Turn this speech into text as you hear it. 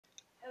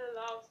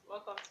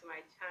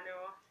my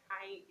channel.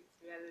 Hi, it's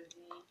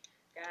Melody.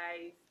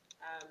 Guys,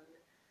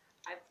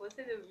 I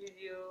posted a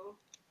video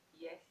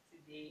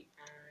yesterday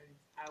and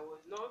I was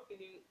not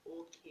feeling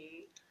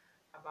okay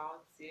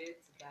about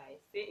it.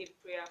 Guys, say a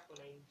prayer for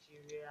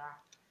Nigeria.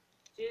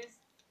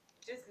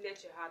 Just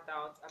let your heart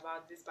out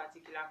about this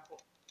particular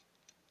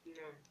you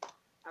know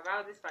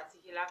about this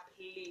particular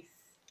place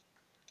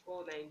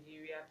called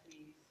Nigeria,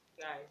 please,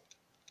 guys,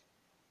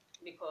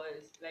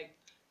 because like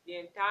the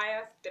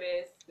entire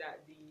stress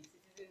that the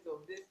citizens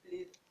of this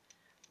place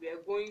we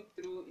are going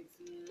through, it's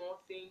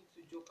nothing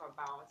to joke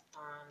about,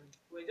 and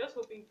we're just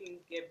hoping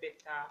things get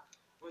better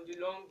on the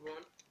long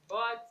run.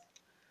 But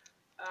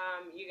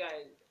you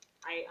guys,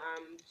 I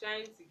am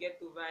trying to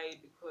get over it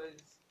because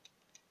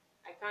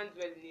I can't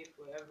dwell in it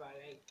forever.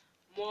 Like,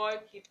 more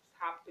keeps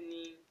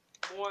happening,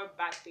 more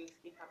bad things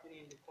keep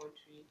happening in the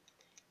country,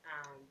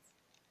 and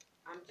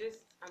I'm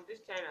just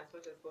trying as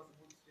much as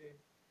possible to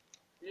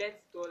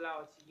let it all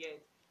out yet.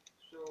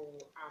 So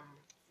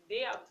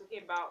today I'm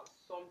talking about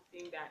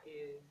something that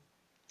is,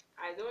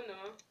 I don't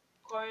know,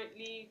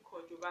 currently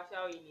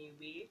controversial in a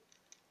way,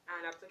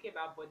 and I'm talking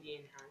about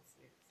body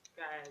enhancement.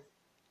 Guys,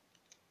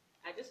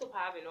 I just hope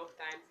I have enough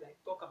time to like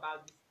talk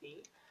about this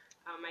thing.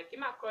 I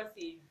came across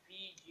a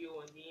video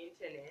on the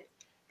internet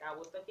that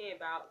was talking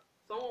about,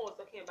 someone was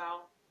talking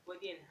about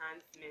body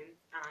enhancement,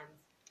 and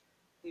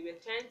they were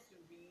trying to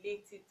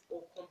relate it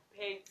or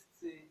compare it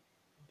to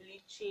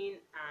bleaching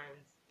and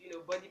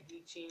body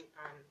bleaching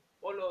and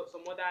all of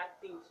some other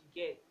things you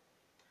get.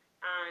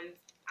 And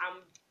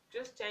I'm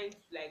just trying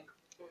to like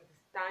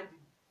understand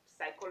the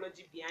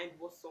psychology behind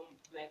what some,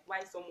 like,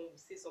 why someone would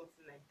say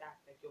something like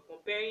that. Like, you're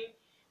comparing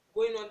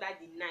going under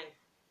the knife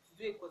to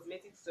do a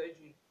cosmetic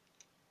surgery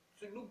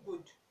to look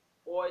good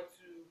or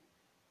to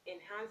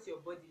enhance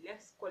your body.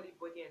 Let's call it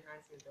body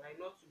enhancement, right?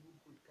 Not to look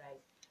good,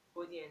 guys.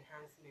 Body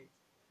enhancement.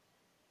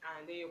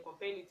 And then you're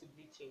comparing it to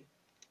bleaching.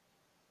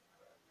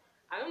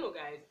 I don't know,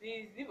 guys.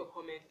 Please leave a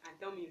comment and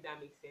tell me if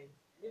that makes sense.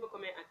 Leave a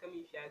comment and tell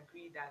me if you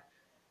agree that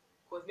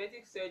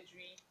cosmetic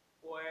surgery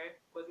or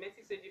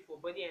cosmetic surgery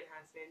for body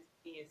enhancement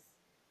is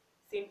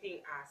same thing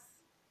as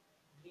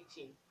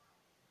bleaching,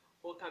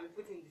 or can be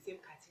put in the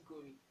same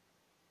category.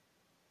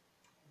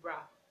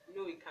 Bruh,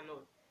 no, it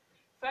cannot.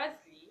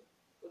 Firstly,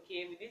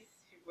 okay, with these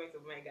few points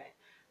of my guy,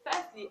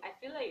 firstly, I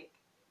feel like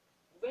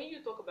when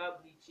you talk about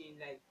bleaching,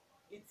 like,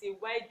 it's a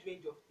wide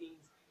range of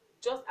things.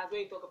 Just as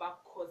when you talk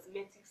about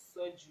cosmetic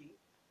surgery,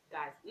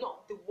 guys,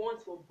 not the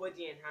ones for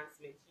body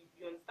enhancement.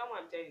 You understand what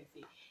I'm trying to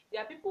say?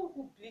 There are people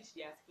who bleach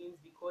their skins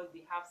because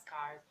they have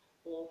scars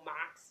or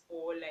marks,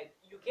 or like,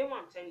 you get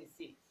what I'm trying to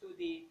say. So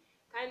they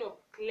kind of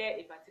clear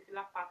a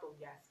particular part of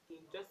their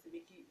skin just to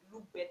make it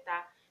look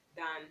better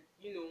than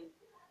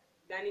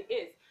than it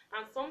is.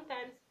 And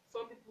sometimes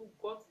some people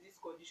got this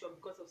condition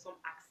because of some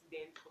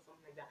accident or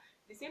something like that.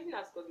 The same thing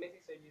as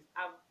cosmetic surgeries.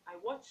 I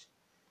watched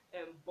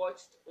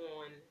botched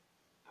on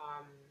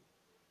um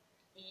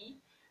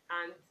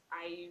and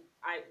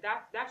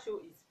that show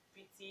is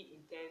pretty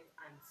intense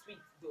and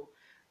sweet though.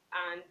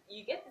 And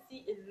you get to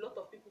see a lot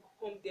of people who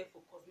come there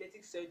for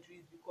cosmetic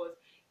surgeries because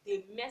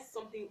they messed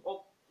something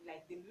up,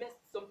 like they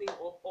messed something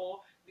up, or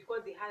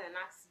because they had an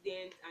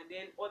accident and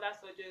then other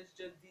surgeons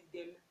just did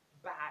them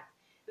bad.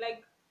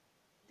 Like,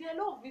 there are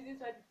a lot of reasons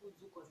why people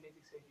do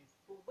cosmetic surgeries,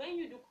 but when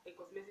you do a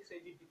cosmetic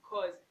surgery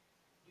because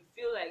you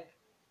feel like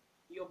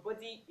your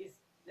body is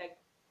like,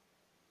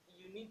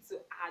 you need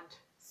to add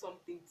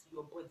something to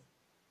your body,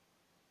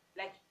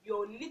 like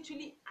you're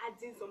literally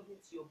adding something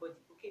to your body.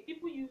 Okay,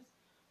 people use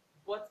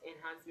butt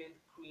enhancement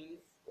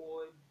creams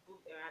or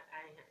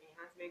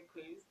enhancement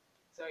creams,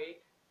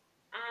 sorry,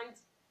 and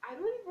I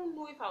don't even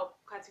know if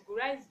I'll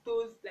categorize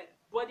those like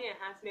body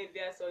enhancement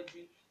via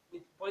surgery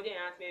with body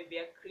enhancement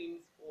via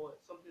creams or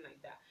something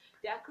like that.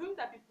 There are creams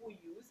that people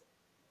use,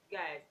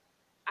 guys.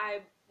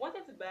 I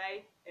wanted to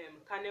buy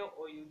canola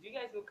oil. Do you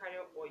guys know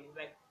canola oil?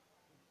 Like,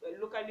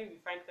 locally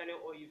refined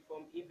canola oil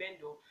from a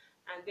vendor.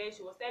 And then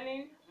she was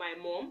telling my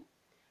mom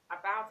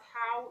about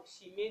how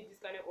she made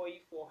this canola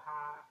oil for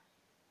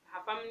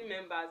her family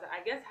members. I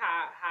guess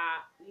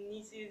her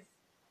nieces,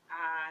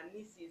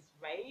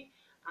 right,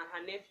 and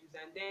her nephews.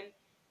 And then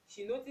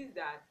she noticed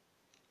that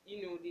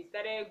they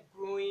started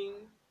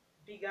growing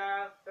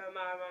bigger, firmer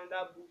around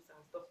her boobs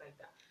and stuff like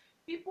that.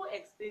 People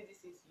explain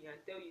this things to you and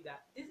tell you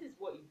that this is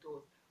what it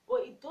does,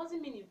 but it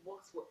doesn't mean it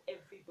works for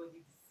everybody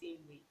the same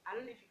way. I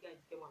don't know if you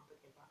guys get what I'm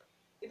talking about.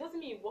 It doesn't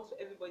mean it works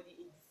for everybody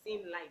in the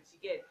same light. You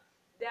get?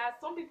 There are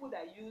some people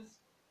that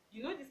use,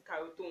 this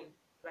carotone,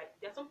 right?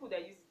 There are some people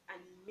that use it and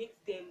it makes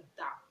them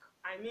dark.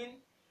 I mean,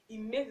 it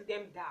makes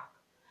them dark.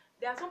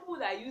 There are some people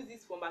that use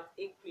this for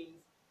format-A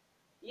creams.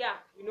 Yeah,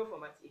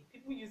 format-A.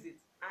 People use it,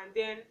 and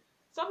then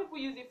some people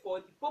use it for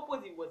the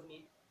purpose it was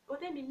made,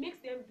 but then it makes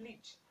them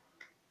bleach.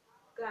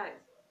 Guys,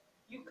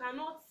 you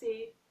cannot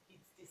say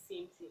it's the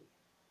same thing.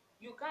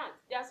 You can't.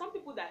 There are some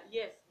people that,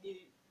 yes,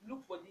 they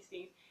look for these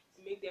things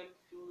to make them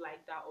feel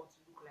like that or to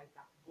look like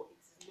that, but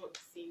it is not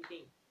the same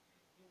thing.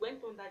 You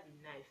went under the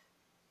knife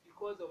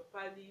because of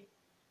probably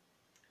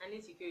an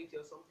insecurity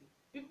or something.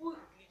 People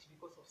bleach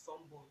because of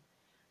sunburn.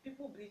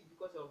 People bleach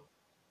because of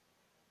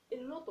a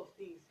lot of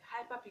things.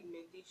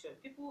 Hyperpigmentation.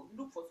 People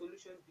look for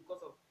solutions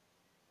because of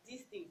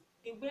these things.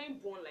 They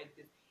weren't born like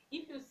this.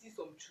 If you see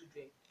some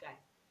children, guys,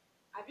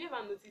 have you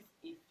ever noticed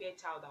a fair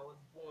child that was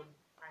born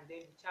and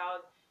then the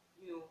child,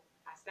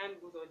 as time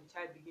goes on, the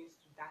child begins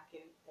to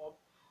darken up,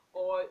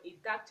 or a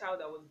dark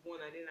child that was born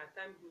and then as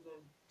time goes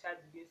on, the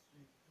child begins to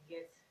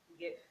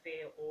get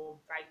fair or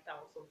brighter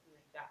or something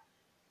like that.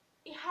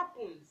 It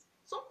happens.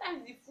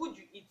 Sometimes the food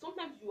you eat,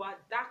 sometimes you are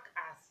dark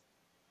as,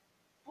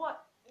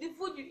 but the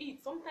food you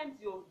eat, sometimes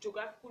your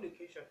geographical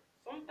location,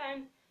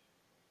 sometimes,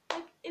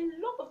 like, a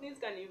lot of things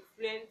can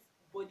influence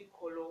body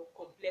color,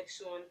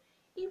 complexion.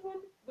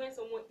 Even when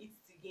someone eats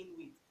to gain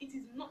weight, it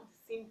is not the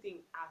same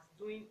thing as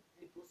doing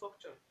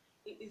liposuction.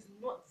 It is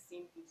not the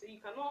same thing. So you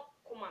cannot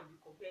come and be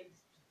comparing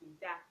these two things.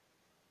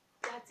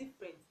 They are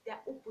different. They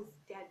are opposite.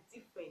 They are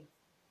different.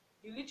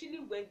 You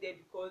literally went there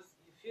because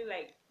you feel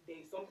like there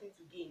is something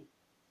to gain.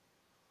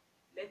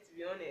 Let's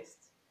be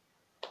honest.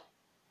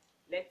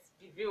 Let's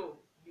be real.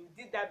 You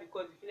did that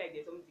because you feel like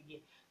there's something to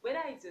gain,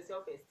 whether it's your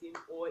self-esteem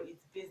or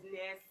it's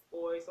business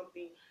or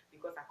something.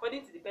 Because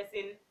according to the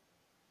person,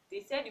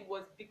 they said it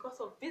was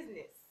because of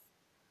business,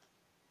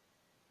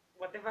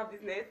 whatever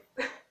business.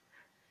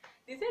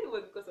 They said it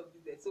was because of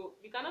business. So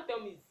you cannot tell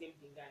me it's the same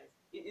thing, guys.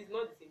 It is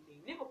not the same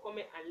thing. Leave a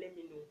comment and let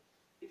me know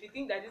if you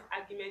think that this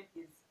argument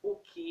is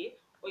okay,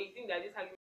 or you think that this argument